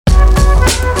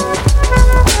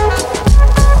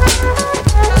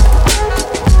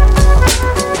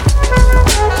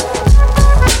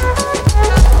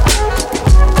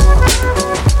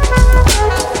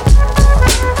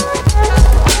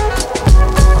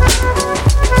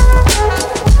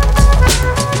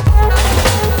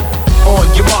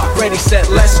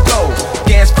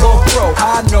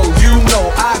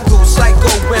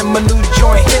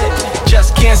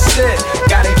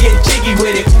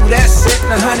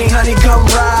honey, come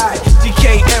ride.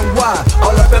 DKNY,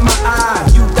 all up in my eye.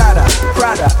 You got a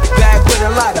Prada bag with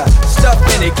a lot of stuff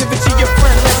in it. Give it to your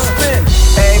friend, let's spin.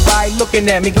 Everybody looking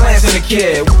at me, glancing a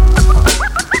kid.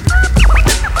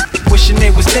 Wishing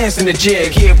they was dancing the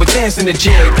jig. Here we're dancing the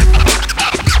jig.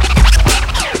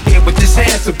 Here with this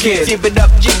handsome kid. Give it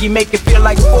up, Jiggy, make it feel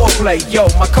like foreplay. Yo,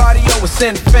 my cardio is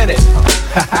infinite.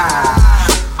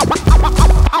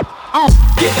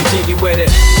 Getting jiggy with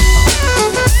it.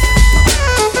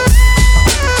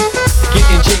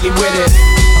 Getting jiggy with it.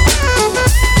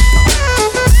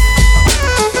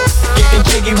 Getting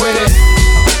jiggy with it.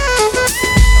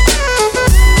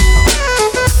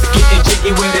 Getting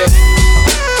jiggy with it.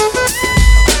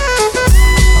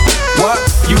 What?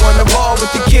 You on the ball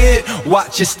with the kid?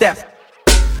 Watch your step.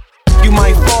 You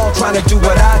might fall trying to do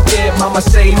what I did. Mama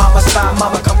say, mama stop,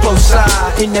 mama come close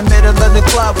side. In the middle of the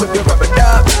club with your rubber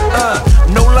dub.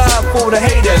 No love for the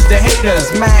haters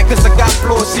mad cause I got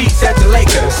floor seats at the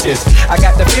Lakers. Yes, I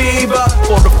got the fever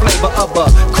for the flavor of a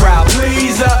crowd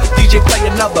pleaser. DJ play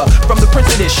another from the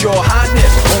Prince of this, your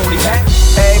highness. Only hat,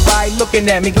 everybody looking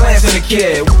at me, glancing a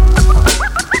kid.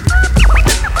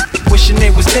 Wishing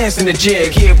they was dancing the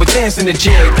jig. Here we're dancing the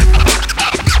jig.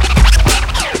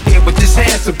 With this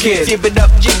handsome kid. Give it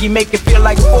up, Jiggy, make it feel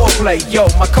like foreplay. Yo,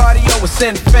 my cardio is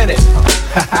infinite.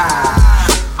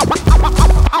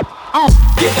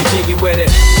 Getting jiggy with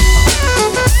it.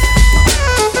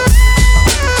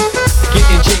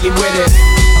 Getting jiggy with it.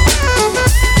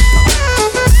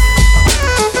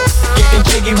 Getting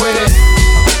jiggy with it.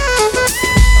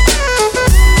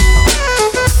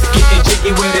 Getting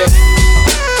jiggy with it.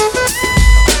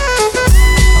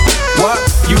 What?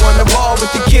 You on the ball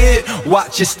with the kid?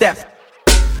 Watch your step.